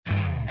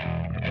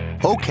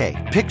Okay,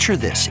 picture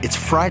this. It's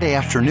Friday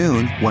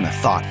afternoon when a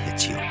thought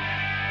hits you.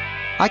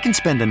 I can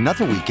spend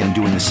another weekend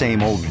doing the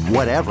same old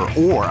whatever,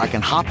 or I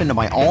can hop into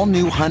my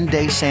all-new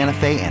Hyundai Santa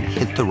Fe and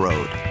hit the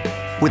road.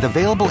 With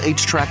available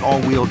H-Track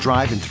all-wheel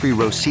drive and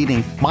 3-row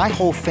seating, my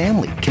whole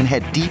family can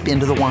head deep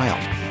into the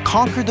wild.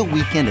 Conquer the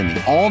weekend in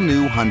the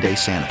all-new Hyundai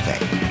Santa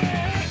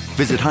Fe.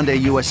 Visit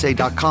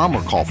HyundaiUSA.com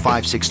or call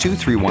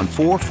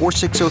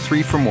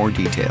 562-314-4603 for more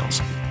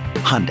details.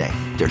 Hyundai,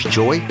 there's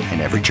joy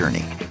in every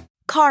journey.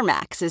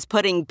 CarMax is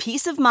putting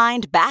peace of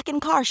mind back in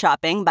car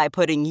shopping by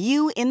putting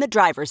you in the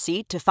driver's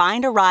seat to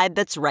find a ride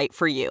that's right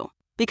for you.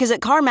 Because at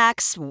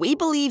CarMax, we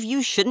believe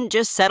you shouldn't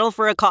just settle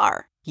for a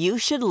car. You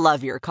should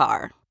love your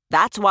car.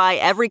 That's why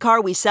every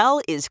car we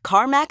sell is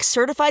CarMax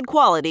certified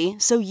quality,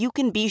 so you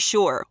can be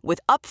sure with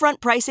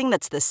upfront pricing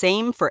that's the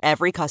same for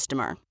every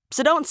customer.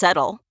 So don't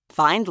settle.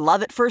 Find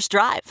love at first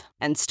drive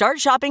and start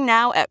shopping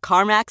now at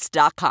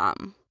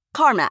CarMax.com.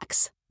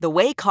 CarMax, the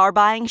way car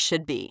buying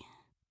should be.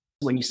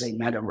 When you say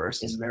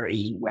metaverse, is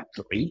very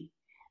Web3,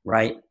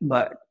 right?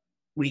 But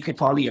we could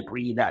probably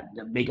agree that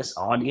the biggest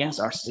audience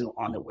are still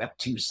on the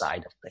Web2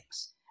 side of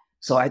things.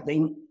 So I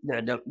think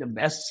the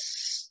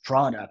best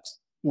product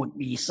would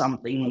be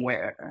something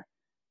where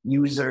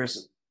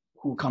users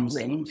who comes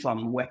in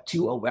from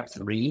Web2 or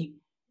Web3,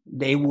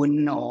 they would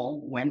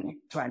know when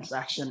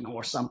transaction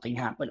or something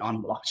happened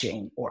on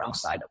blockchain or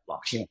outside of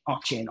blockchain,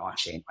 on-chain,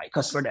 right?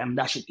 Because for them,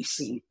 that should be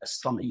seen as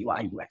from the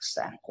UI UX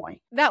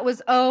standpoint. That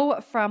was O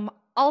from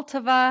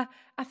ALTAVA,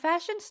 a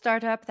fashion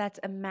startup that's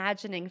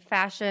imagining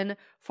fashion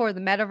for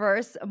the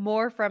metaverse.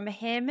 More from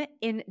him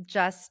in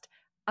just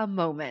a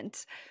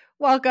moment.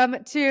 Welcome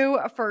to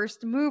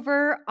First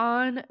Mover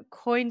on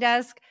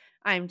CoinDesk.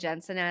 I'm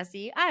Jen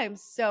Sanasi. I am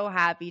so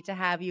happy to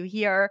have you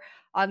here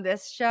on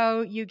this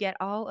show. You get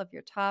all of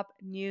your top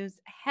news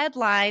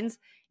headlines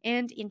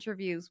and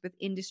interviews with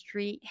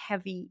industry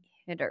heavy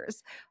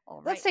hitters. All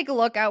right. Let's take a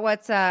look at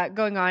what's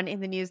going on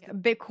in the news.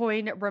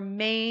 Bitcoin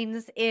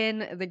remains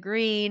in the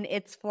green.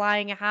 It's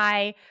flying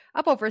high,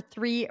 up over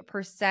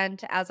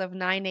 3% as of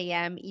 9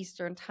 a.m.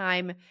 Eastern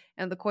time.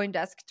 And the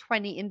CoinDesk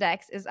 20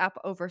 index is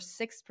up over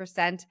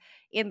 6%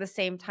 in the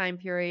same time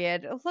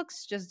period. It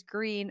looks just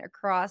green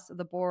across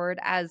the board,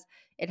 as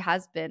it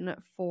has been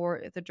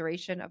for the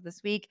duration of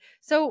this week.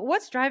 So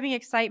what's driving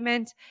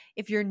excitement?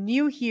 If you're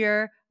new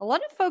here, a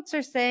lot of folks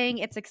are saying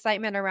it's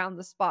excitement around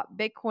the spot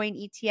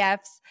Bitcoin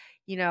ETFs.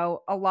 You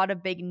know, a lot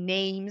of big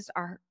names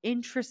are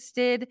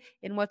interested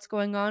in what's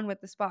going on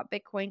with the spot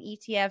Bitcoin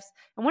ETFs.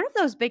 And one of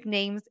those big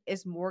names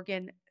is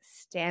Morgan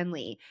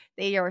Stanley.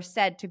 They are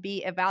said to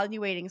be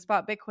evaluating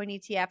spot Bitcoin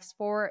ETFs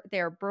for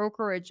their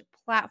brokerage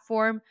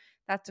platform.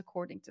 That's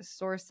according to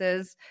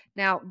sources.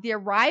 Now, the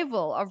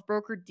arrival of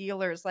broker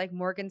dealers like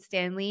Morgan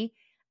Stanley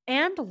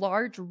and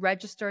large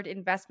registered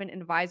investment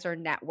advisor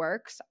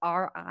networks,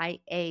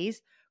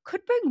 RIAs,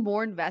 could bring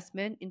more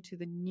investment into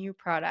the new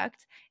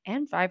product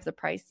and drive the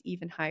price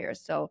even higher.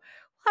 So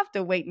we'll have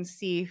to wait and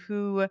see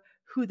who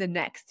the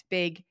next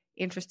big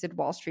interested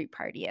Wall Street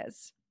party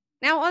is.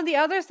 Now, on the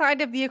other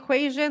side of the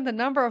equation, the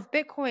number of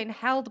Bitcoin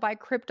held by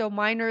crypto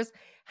miners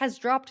has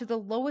dropped to the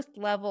lowest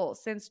level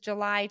since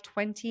July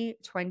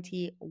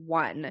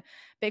 2021.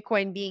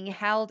 Bitcoin being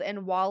held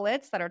in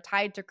wallets that are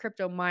tied to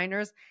crypto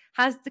miners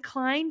has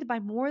declined by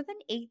more than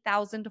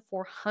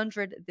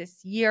 8,400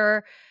 this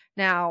year.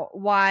 Now,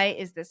 why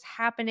is this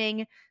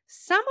happening?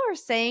 Some are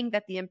saying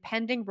that the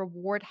impending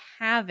reward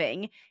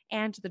halving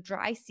and the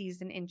dry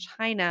season in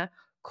China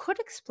could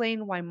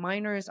explain why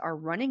miners are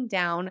running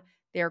down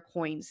their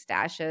coin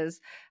stashes.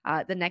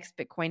 The next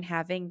Bitcoin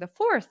halving, the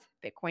fourth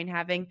Bitcoin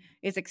halving,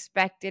 is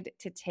expected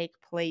to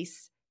take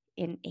place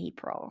in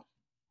April.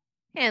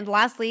 And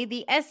lastly,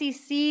 the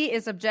SEC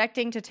is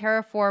objecting to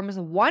Terraform's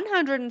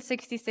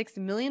 $166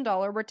 million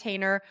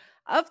retainer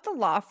of the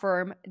law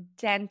firm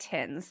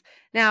Dentons.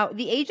 Now,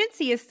 the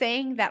agency is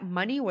saying that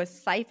money was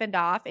siphoned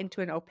off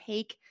into an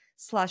opaque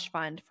slush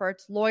fund for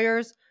its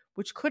lawyers,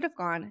 which could have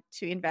gone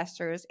to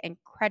investors and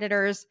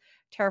creditors.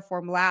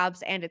 Terraform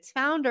Labs and its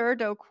founder,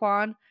 Do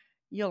Kwon,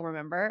 you'll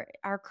remember,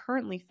 are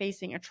currently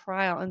facing a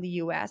trial in the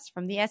U.S.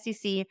 from the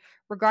SEC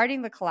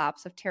regarding the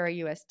collapse of Terra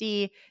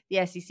USD.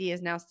 The SEC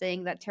is now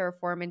saying that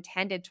Terraform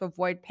intended to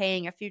avoid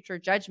paying a future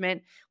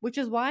judgment, which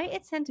is why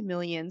it sent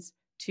millions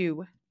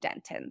to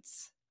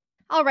Dentons.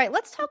 All right,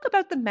 let's talk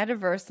about the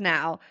metaverse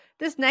now.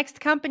 This next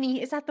company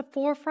is at the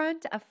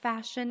forefront of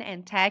fashion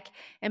and tech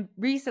and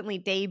recently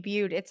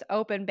debuted its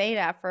open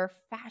beta for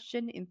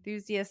fashion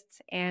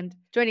enthusiasts. And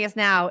joining us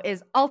now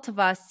is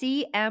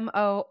ALTAVA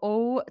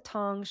CMO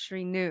Tong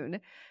Srinoon.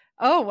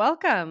 Oh,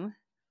 welcome.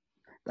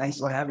 Thanks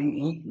for having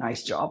me.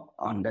 Nice job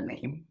on the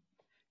name.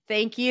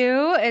 Thank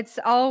you. It's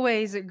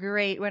always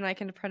great when I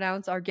can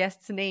pronounce our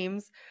guests'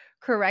 names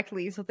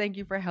correctly. So thank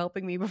you for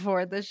helping me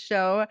before this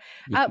show.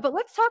 But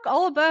let's talk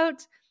all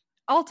about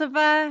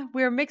ALTAVA.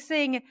 We're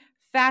mixing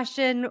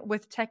fashion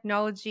with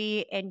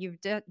technology, and you've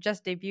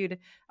just debuted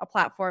a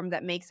platform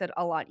that makes it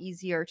a lot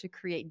easier to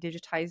create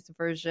digitized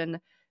versions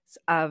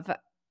of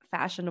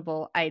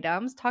fashionable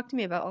items. Talk to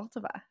me about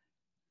ALTAVA.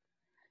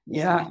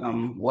 Yeah,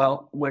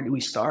 well, where do we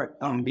start?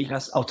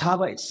 Because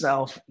ALTAVA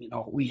itself,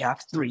 we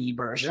have three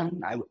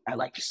versions, I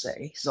like to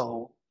say.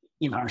 So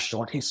in our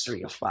short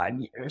history of 5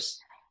 years,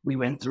 we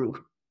went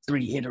through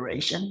three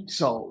iterations.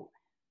 So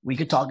we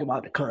could talk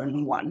about the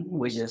current one,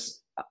 which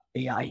is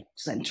AI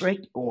centric,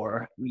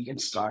 or we can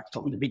start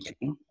from the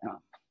beginning.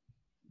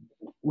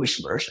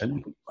 Which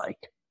version you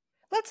like?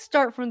 Let's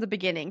start from the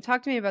beginning.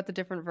 Talk to me about the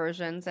different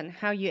versions and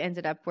how you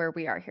ended up where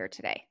we are here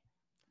today.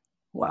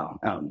 Wow.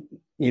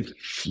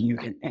 If you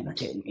can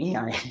entertain me,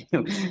 I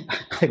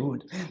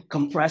would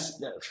compress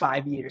the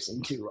 5 years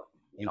into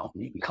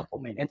maybe a couple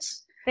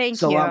minutes. Thank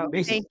So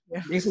you. Thank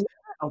you. basically,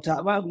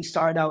 Altava, we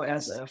started out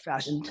as a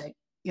fashion tech,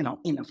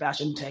 in a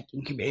fashion tech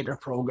incubator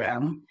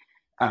program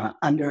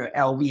under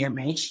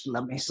LVMH,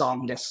 La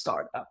Maison des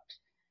Startup.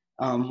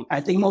 I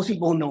think most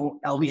people know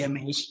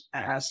LVMH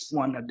as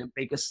one of the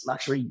biggest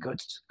luxury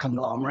goods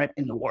conglomerate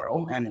in the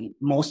world, and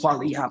most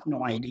probably have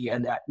no idea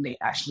that they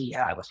actually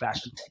have a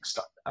fashion tech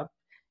startup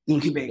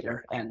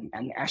incubator, and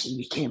actually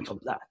we came from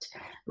that,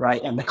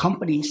 right? And the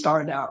company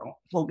started out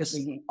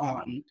focusing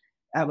on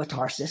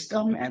avatar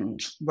system and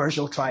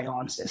virtual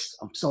try-on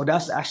system. So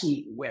that's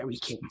actually where we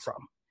came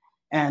from.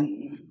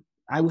 And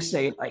I would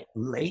say like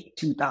late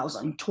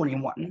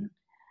 2021,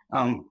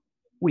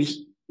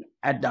 we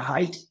at the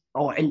height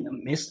or in the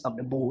midst of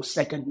the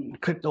second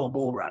crypto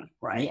bull run,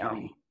 right?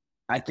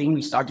 I think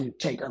we started to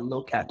take a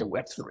look at the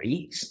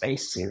Web3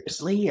 space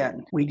seriously,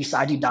 and we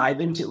decided to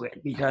dive into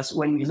it because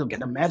when we look at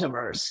the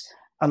metaverse,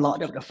 a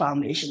lot of the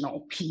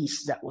foundational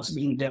piece that was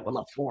being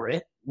developed for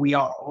it, we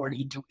are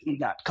already doing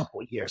that a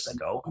couple of years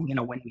ago,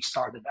 when we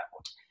started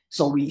out.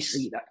 So we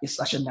see that it's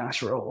such a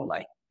natural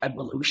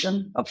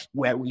evolution of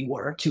where we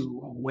were to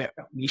where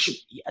we should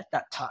be at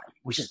that time,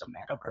 which is the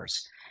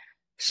metaverse.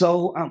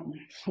 So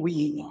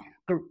we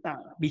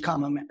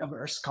become a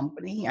metaverse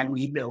company, and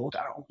we build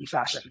our own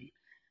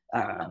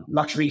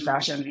luxury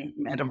fashion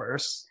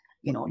metaverse,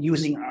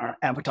 using our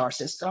avatar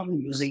system,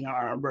 using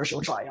our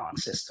virtual try-on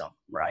system,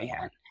 right?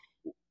 And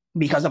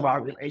because of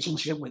our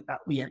relationship with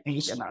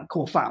LVMH and our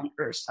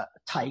co-founders,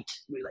 tight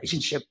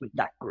relationship with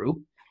that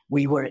group,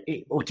 we were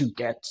able to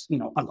get,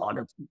 a lot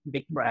of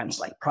big brands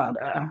like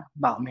Prada,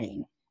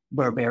 Balmain,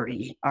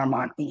 Burberry,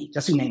 Armani,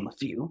 just to name a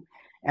few,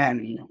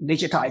 and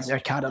digitize their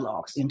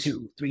catalogs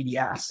into 3D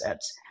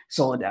assets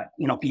so that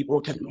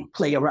people can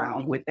play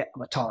around with the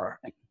avatar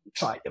and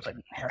try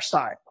different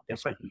hairstyles,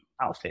 different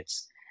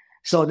outfits.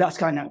 So that's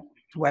kind of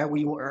where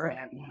we were,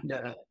 and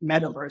the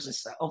metaverse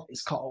itself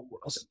is called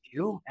Worlds of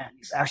View, and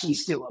it's actually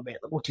still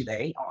available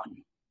today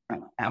on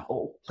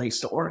Apple Play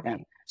Store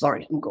and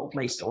Google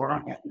Play Store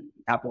and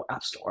Apple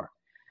App Store.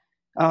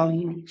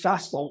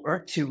 Fast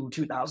forward to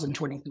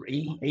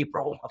 2023,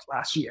 April of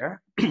last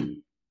year.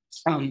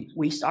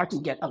 We start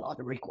to get a lot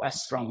of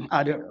requests from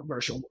other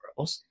virtual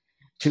worlds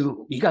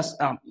because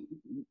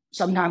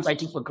sometimes I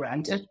take for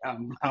granted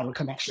our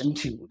connection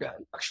to the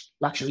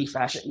luxury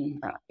fashion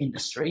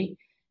industry,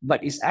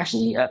 but it's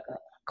actually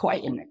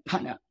quite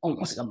kind of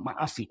almost like a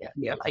mafia.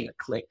 They're like a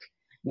clique,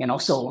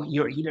 so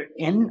you're either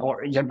in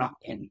or you're not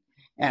in.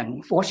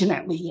 And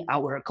fortunately,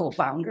 our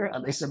co-founder,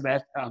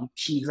 Elizabeth,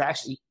 she's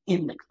actually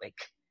in the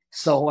clique.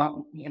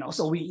 So,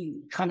 so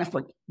we kind of,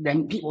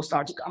 then people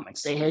start to come and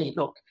say, hey,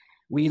 look,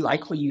 we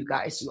like for you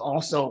guys to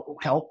also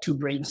help to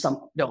bring some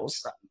of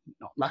those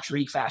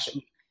luxury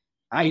fashion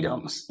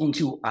items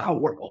into our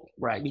world,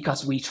 right?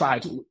 Because we try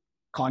to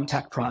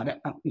contact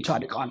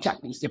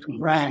these different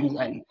brands,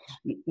 and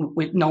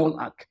with no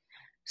luck.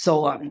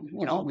 So,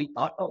 we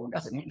thought, oh,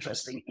 that's an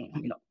interesting,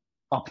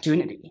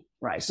 opportunity,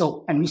 right?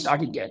 So, and we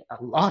started to get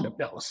a lot of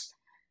those.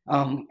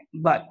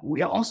 But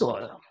we are also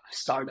a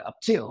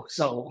startup too.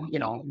 So,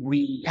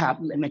 we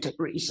have limited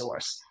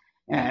resource,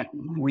 and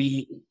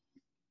we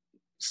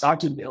start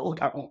to build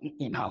our own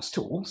in-house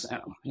tools,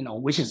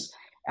 which is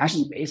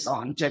actually based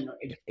on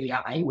generative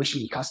AI, which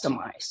we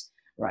customize,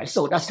 right?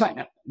 So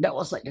that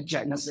was like the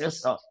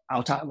genesis of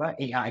ALTAVA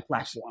AI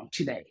platform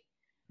today.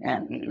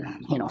 And,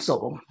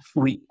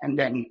 and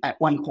then at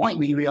one point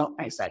we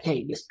realized that,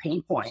 hey, this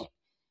pain point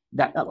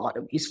that a lot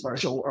of these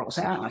virtual worlds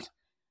have,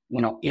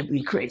 if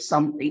we create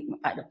something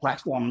at the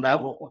platform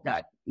level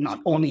that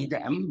not only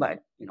them, but,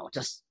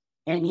 just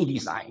any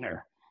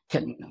designer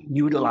can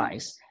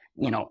utilize,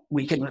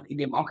 we can really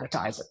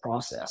democratize the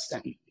process.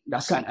 And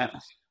that's kind of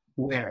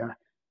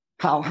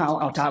how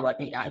ALTAVA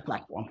AI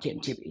platform came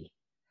to be.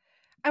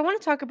 I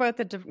want to talk about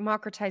the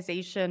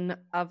democratization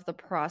of the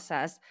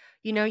process.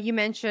 You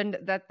mentioned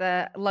that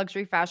the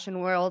luxury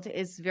fashion world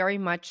is very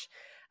much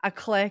a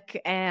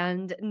clique,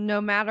 and no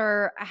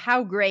matter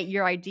how great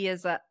your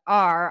ideas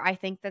are, I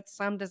think that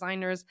some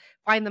designers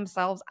find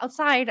themselves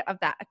outside of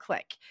that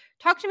clique.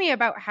 Talk to me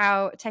about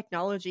how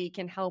technology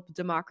can help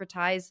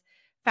democratize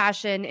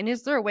fashion, and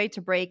is there a way to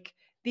break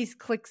these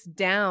cliques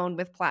down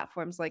with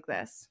platforms like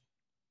this?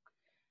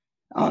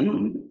 I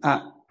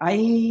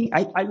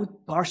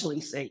would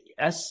partially say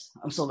yes.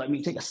 So let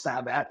me take a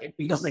stab at it,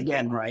 because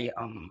again, right,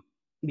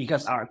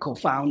 because our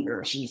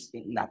co-founder, she's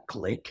in that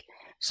clique,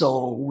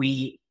 so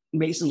we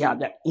basically have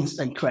that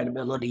instant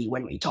credibility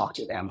when we talk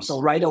to them.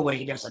 So right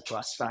away, there's a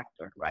trust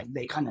factor, right?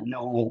 They kind of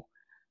know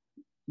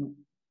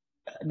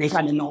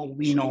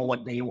we know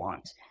what they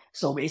want.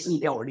 So basically,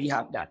 they already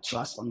have that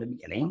trust from the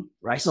beginning,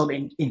 right? So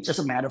then it's just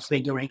a matter of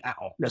figuring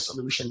out the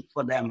solution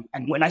for them.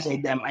 And when I say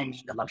them, I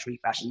mean the luxury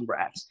fashion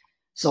brands.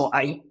 So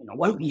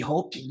what we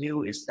hope to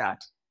do is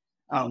that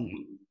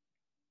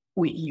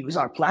we use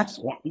our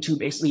platform to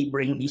basically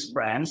bring these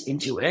brands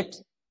into it,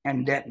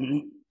 and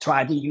then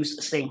try to use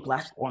the same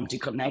platform to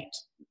connect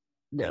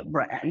the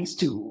brands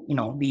to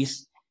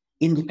these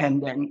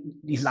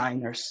independent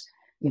designers,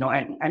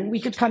 and we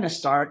could kind of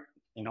start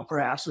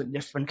perhaps with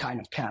different kind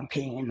of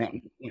campaign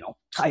and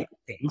type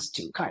things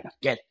to kind of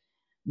get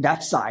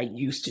that side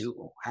used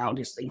to how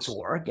these things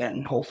work,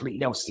 and hopefully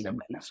they'll see the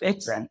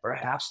benefits, and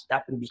perhaps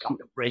that will become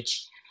the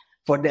bridge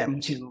for them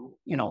to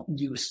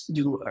do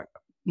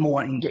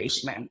more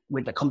engagement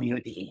with the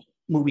community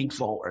moving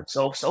forwad.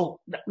 So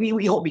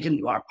we hope we can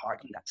do our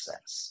part in that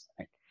sense.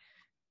 Right?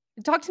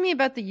 Talk to me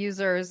about the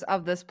users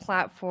of this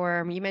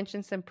platform. You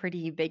mentioned some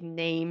pretty big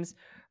names: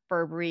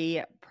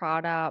 Burberry,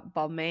 Prada,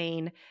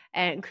 Balmain,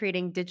 and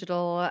creating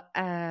digital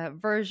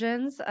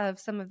versions of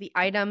some of the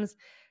items.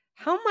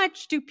 How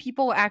much do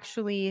people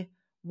actually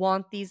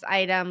want these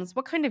items?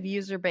 What kind of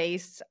user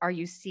base are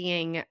you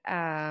seeing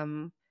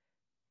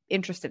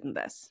interested in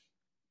this?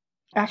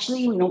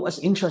 Actually, what's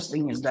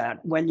interesting is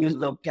that when you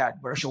look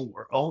at virtual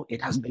world,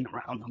 it has been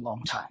around a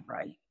long time,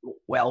 right?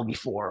 Well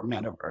before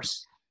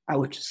metaverse, I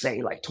would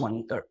say like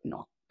 20, 30,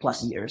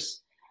 plus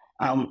years.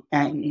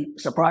 And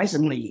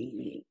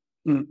surprisingly,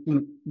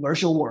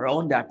 virtual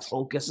world that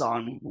focus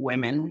on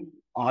women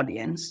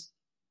audience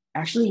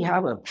actually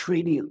have a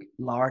pretty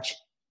large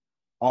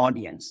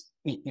audience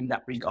in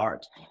that regard.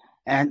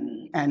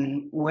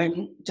 And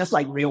when just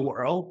like real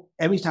world,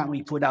 every time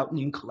we put out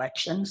new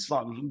collections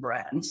from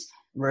brands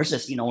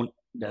versus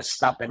the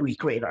stuff that we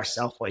create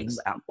ourselves, for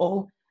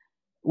example,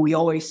 we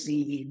always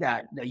see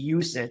that the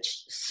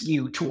usage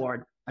skew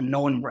toward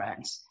unknown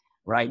brands,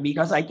 right?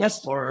 Because I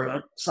guess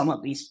for some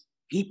of these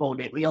people,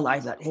 they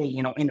realize that, hey,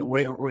 in the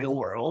real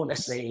world,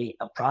 let's say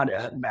a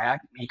Prada bag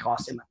may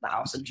cost him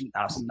 $1,000,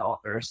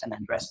 $2,000, and a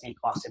dress may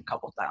cost him a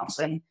couple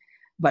thousand.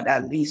 But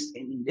at least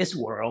in this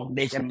world,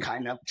 they can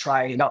kind of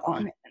try it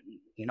on,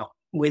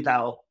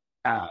 without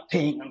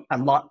paying a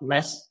lot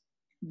less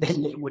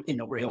than they would in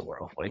the real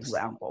world, for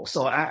example.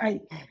 So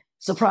I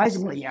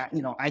surprisingly,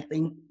 I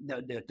think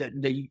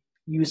the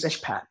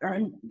usage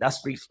pattern does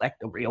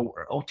reflect the real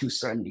world to a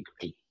certain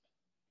degree.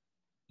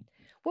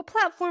 What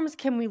platforms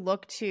can we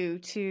look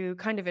to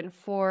kind of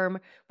inform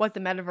what the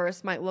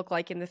metaverse might look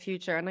like in the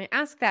future? And I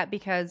ask that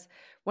because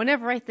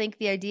whenever I think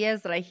the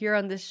ideas that I hear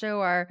on this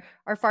show are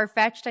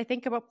far-fetched, I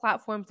think about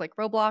platforms like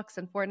Roblox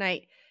and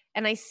Fortnite,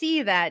 and I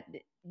see that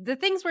the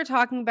things we're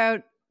talking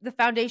about, the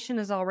foundation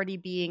is already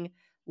being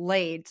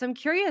laid. So I'm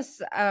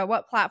curious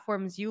what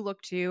platforms you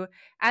look to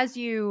as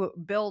you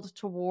build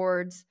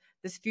towards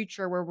this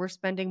future where we're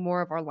spending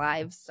more of our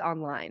lives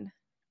online.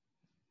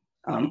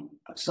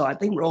 So I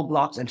think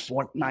Roblox and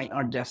Fortnite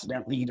are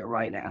definitely the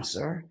right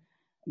answer.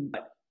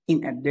 But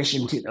in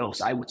addition to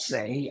those, I would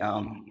say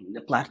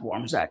the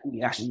platforms that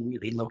we actually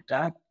really looked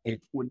at,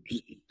 it would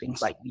be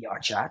things like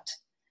VR chat,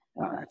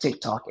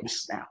 TikTok, and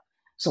Snap.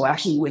 So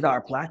actually with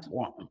our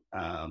platform,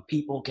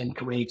 people can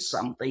create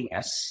something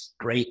as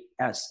great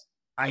as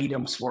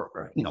items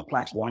for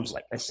platforms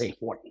like, let's say,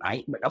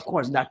 Fortnite. But of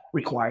course, that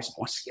requires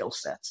more skill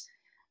sets.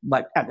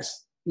 But at the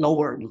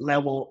lower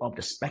level of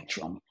the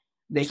spectrum,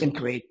 they can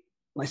create,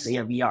 let's say,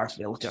 a VR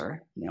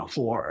filter,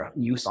 for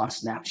use on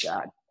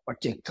Snapchat or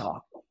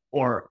TikTok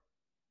or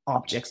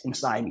objects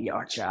inside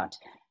VR chat,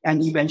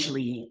 and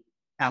eventually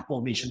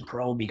Apple Vision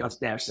Pro, because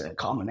there's a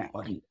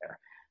commonality there.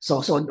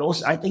 So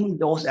those, I think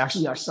those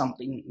actually are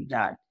something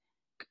that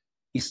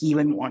is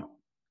even more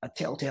a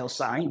telltale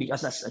sign,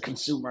 because that's a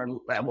consumer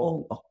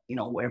level,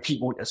 where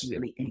people just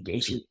really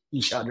engage with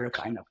each other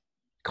kind of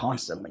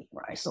constantly,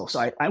 right? So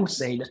I would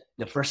say that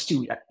the first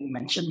two that you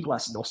mentioned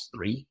plus those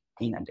three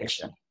in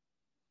addition.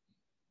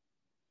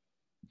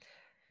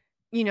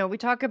 We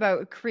talk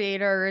about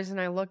creators,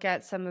 and I look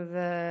at some of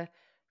the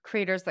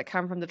creators that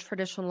come from the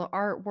traditional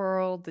art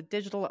world, the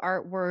digital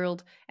art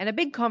world, and a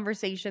big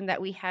conversation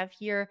that we have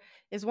here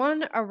is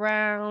one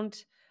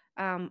around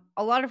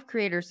a lot of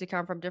creators who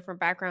come from different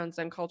backgrounds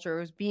and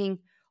cultures being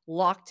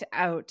locked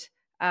out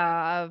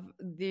of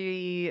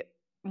the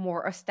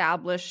more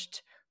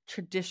established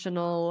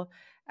traditional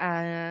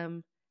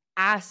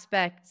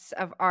aspects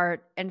of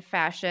art and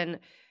fashion.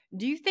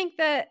 Do you think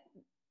that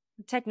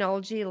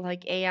technology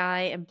like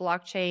AI and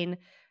blockchain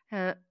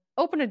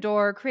open a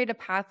door, create a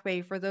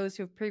pathway for those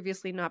who have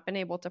previously not been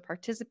able to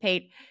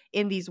participate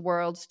in these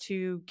worlds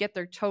to get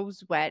their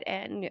toes wet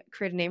and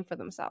create a name for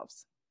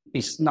themselves?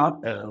 It's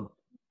not an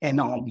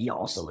end-all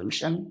be-all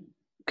solution,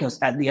 because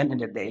at the end of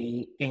the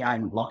day, AI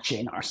and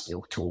blockchain are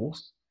still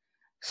tools.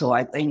 So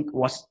I think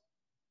what's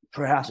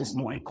perhaps is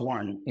more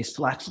important is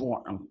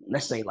platform,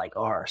 let's say like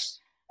ours,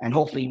 and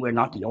hopefully we're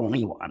not the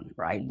only one,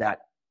 right, that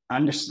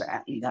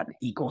understand that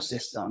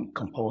ecosystem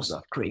composed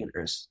of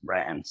creators,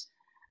 brands,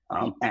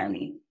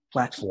 and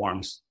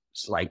platforms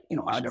like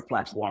other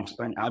platforms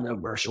and other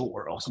virtual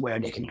worlds where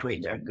they can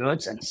create their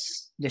goods and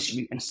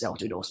distribute and sell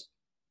to those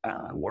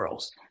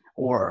worlds,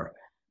 or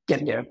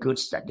get their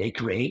goods that they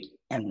create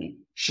and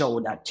show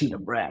that to the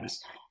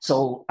brands.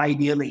 So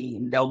ideally,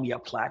 there'll be a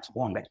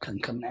platform that can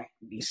connect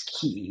these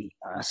key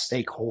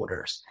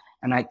stakeholders.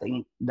 And I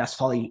think that's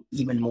probably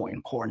even more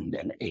important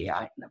than the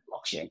AI and the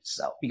blockchain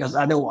itself, because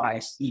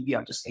otherwise, if you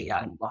have just AI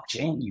and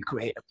blockchain, you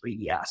create a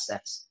 3D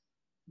assets.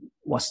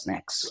 What's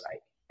next, right?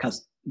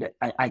 Because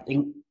I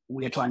think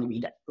we're trying to be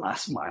that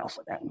last mile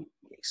for them,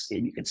 if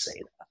you could say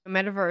that.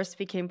 Metaverse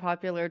became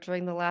popular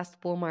during the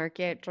last bull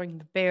market, during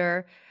the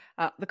bear.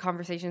 The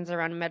conversations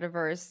around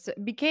metaverse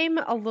became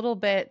a little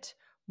bit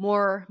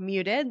more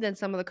muted than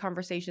some of the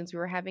conversations we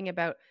were having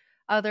about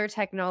other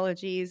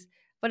technologies.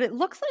 But it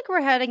looks like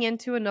we're heading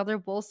into another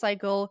bull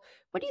cycle.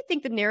 What do you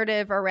think the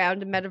narrative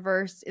around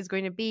metaverse is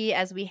going to be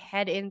as we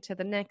head into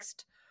the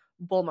next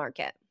bull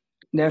market?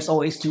 There's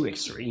always two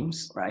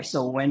extremes, right?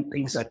 So when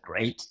things are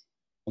great,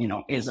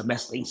 is the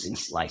best thing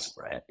since sliced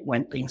bread.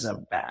 When things are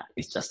bad,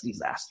 it's just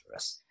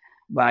disastrous.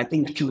 But I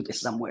think the truth is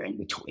somewhere in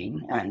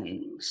between,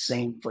 and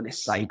same for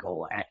this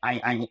cycle.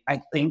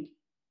 I think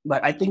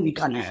we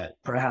kind of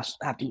perhaps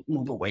have to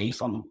move away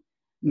from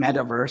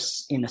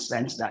metaverse in the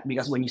sense that,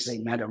 because when you say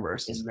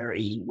metaverse, it's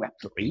very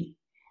Web3,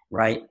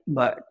 right?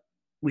 But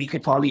we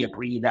could probably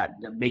agree that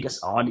the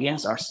biggest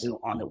audience are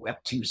still on the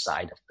Web2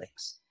 side of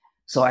things.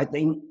 So I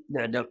think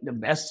the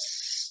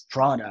best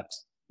product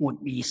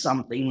would be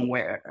something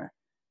where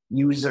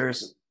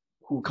users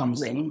who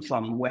comes in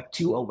from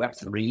Web2 or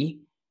Web3,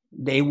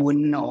 they would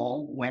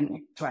know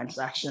when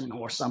transaction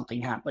or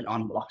something happened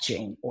on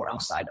blockchain or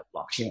outside of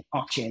blockchain,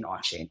 on-chain,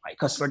 right?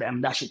 Because for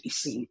them, that should be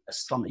seen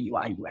as from the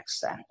UI UX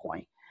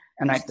standpoint.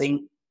 And I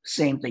think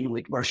same thing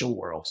with virtual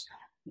worlds.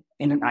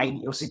 In an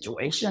ideal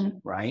situation,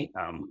 right?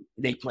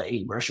 They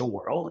play virtual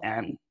world,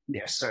 and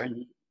there are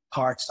certain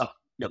parts of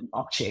the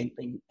blockchain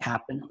thing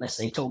happen, let's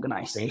say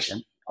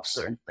tokenization of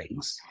certain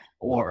things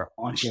or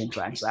on-chain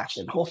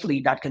transaction.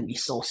 Hopefully that can be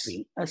so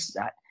seamless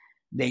that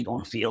they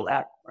don't feel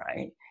that,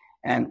 right?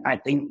 And I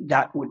think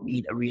that would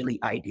be the really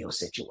ideal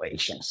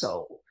situation.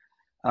 So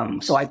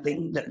I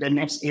think that the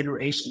next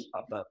iteration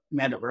of a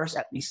metaverse,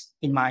 at least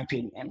in my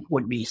opinion,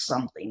 would be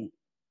something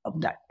of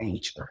that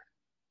nature.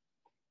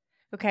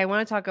 Okay, I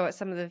want to talk about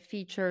some of the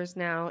features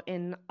now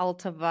in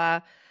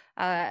ALTAVA.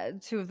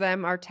 Two of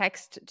them are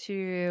text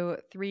to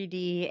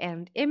 3D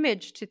and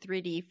image to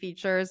 3D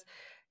features.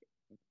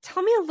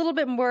 Tell me a little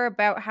bit more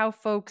about how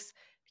folks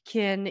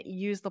can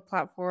use the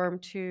platform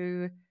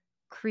to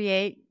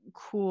create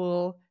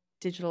cool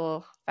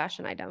digital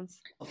fashion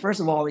items. First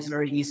of all, it's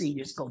very easy.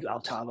 You just go to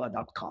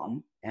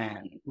altava.com,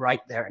 and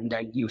right there, and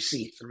then you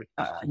see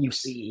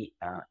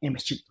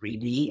image to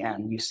 3D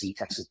and you see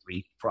text to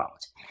 3D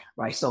prompt,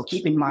 right? So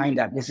keep in mind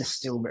that this is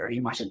still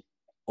very much an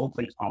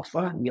open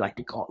alpha, we like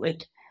to call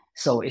it.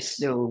 So it's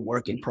still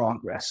work in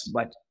progress,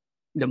 but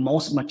the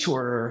most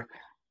mature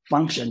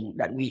function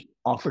that we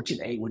offer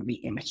today would be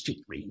image to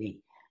 3D.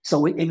 So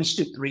with image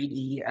to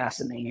 3D, as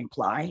the name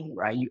implies,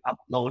 right, you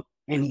upload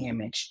any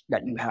image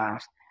that you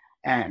have,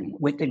 and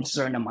within a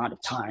certain amount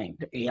of time,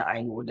 the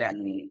AI will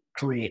then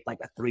create like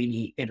a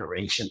 3D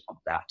iteration of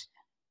that.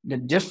 The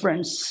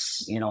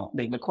difference,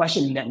 the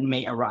question that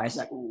may arise,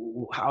 like,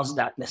 how's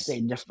that, let's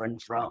say,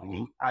 different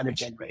from other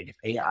generative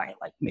AI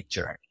like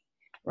Midjourney,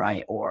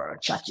 right, or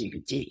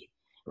ChatGPT,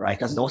 right?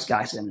 Because those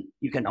guys, and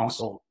you can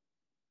also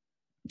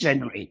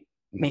generate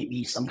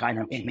maybe some kind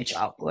of image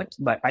output.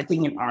 But I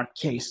think in our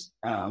case,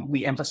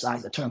 we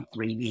emphasize the term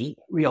 3D,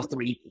 real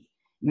 3D,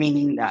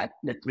 meaning that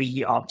the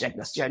 3D object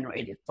that's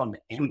generated from the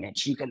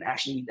image, you can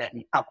actually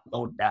then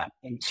upload that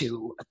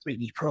into a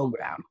 3D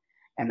program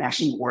and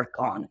actually work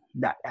on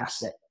that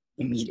asset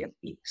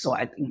immediately. So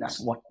I think that's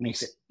what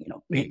makes it,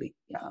 really,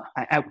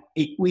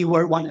 we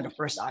were one of the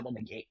first out of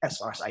the gate, as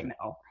far as I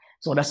know.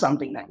 So that's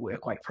something that we're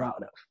quite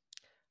proud of.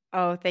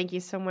 Oh, thank you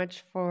so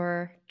much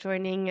for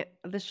joining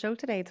the show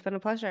today. It's been a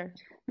pleasure.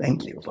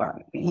 Thank you for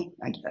having me.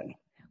 Thank you.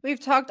 We've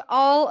talked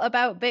all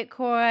about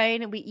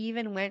Bitcoin. We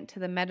even went to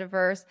the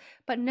metaverse,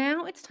 but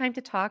now it's time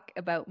to talk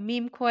about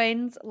meme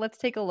coins. Let's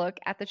take a look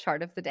at the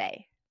chart of the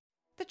day.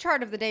 The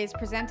chart of the day is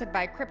presented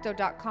by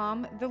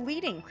Crypto.com, the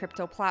leading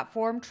crypto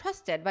platform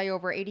trusted by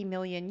over 80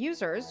 million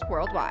users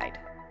worldwide.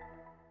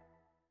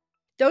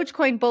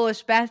 Dogecoin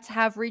bullish bets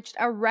have reached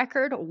a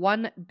record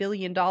 $1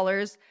 billion.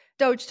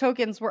 Doge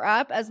tokens were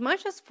up as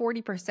much as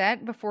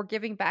 40% before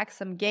giving back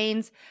some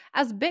gains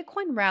as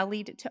Bitcoin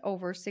rallied to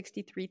over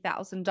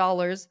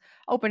 $63,000.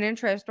 Open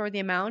interest, or the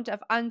amount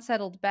of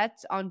unsettled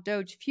bets on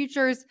Doge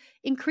futures,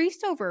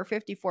 increased over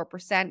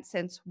 54%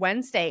 since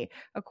Wednesday,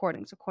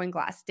 according to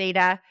CoinGlass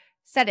data,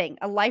 setting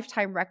a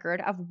lifetime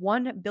record of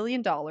 $1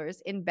 billion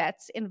in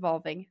bets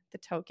involving the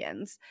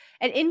tokens.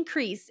 An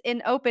increase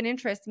in open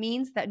interest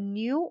means that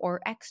new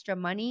or extra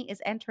money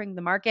is entering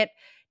the market.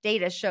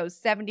 Data shows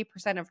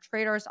 70% of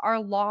traders are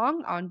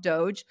long on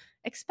Doge,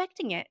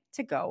 expecting it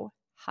to go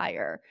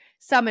higher.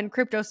 Some in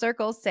crypto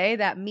circles say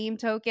that meme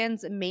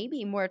tokens may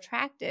be more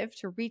attractive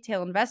to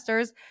retail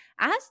investors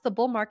as the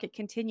bull market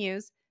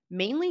continues,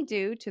 mainly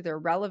due to their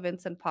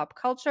relevance in pop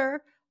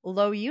culture,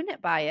 low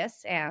unit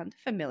bias, and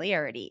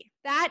familiarity.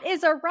 That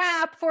is a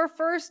wrap for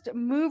First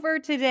Mover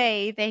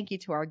today. Thank you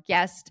to our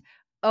guest,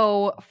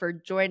 for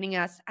joining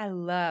us. I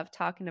love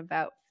talking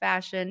about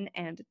fashion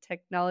and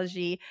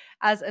technology.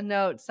 As a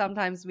note,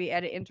 sometimes we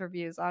edit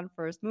interviews on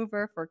First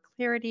Mover for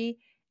clarity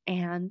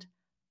and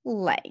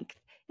length.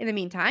 In the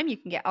meantime, you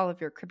can get all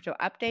of your crypto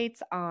updates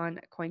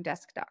on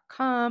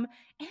Coindesk.com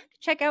and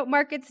check out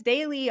Markets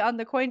Daily on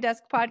the Coindesk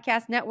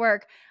Podcast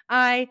Network.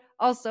 I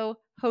also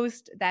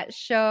host that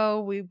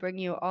show. We bring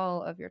you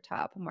all of your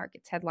top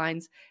markets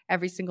headlines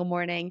every single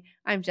morning.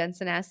 I'm Jen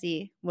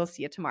Sanasi. We'll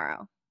see you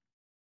tomorrow.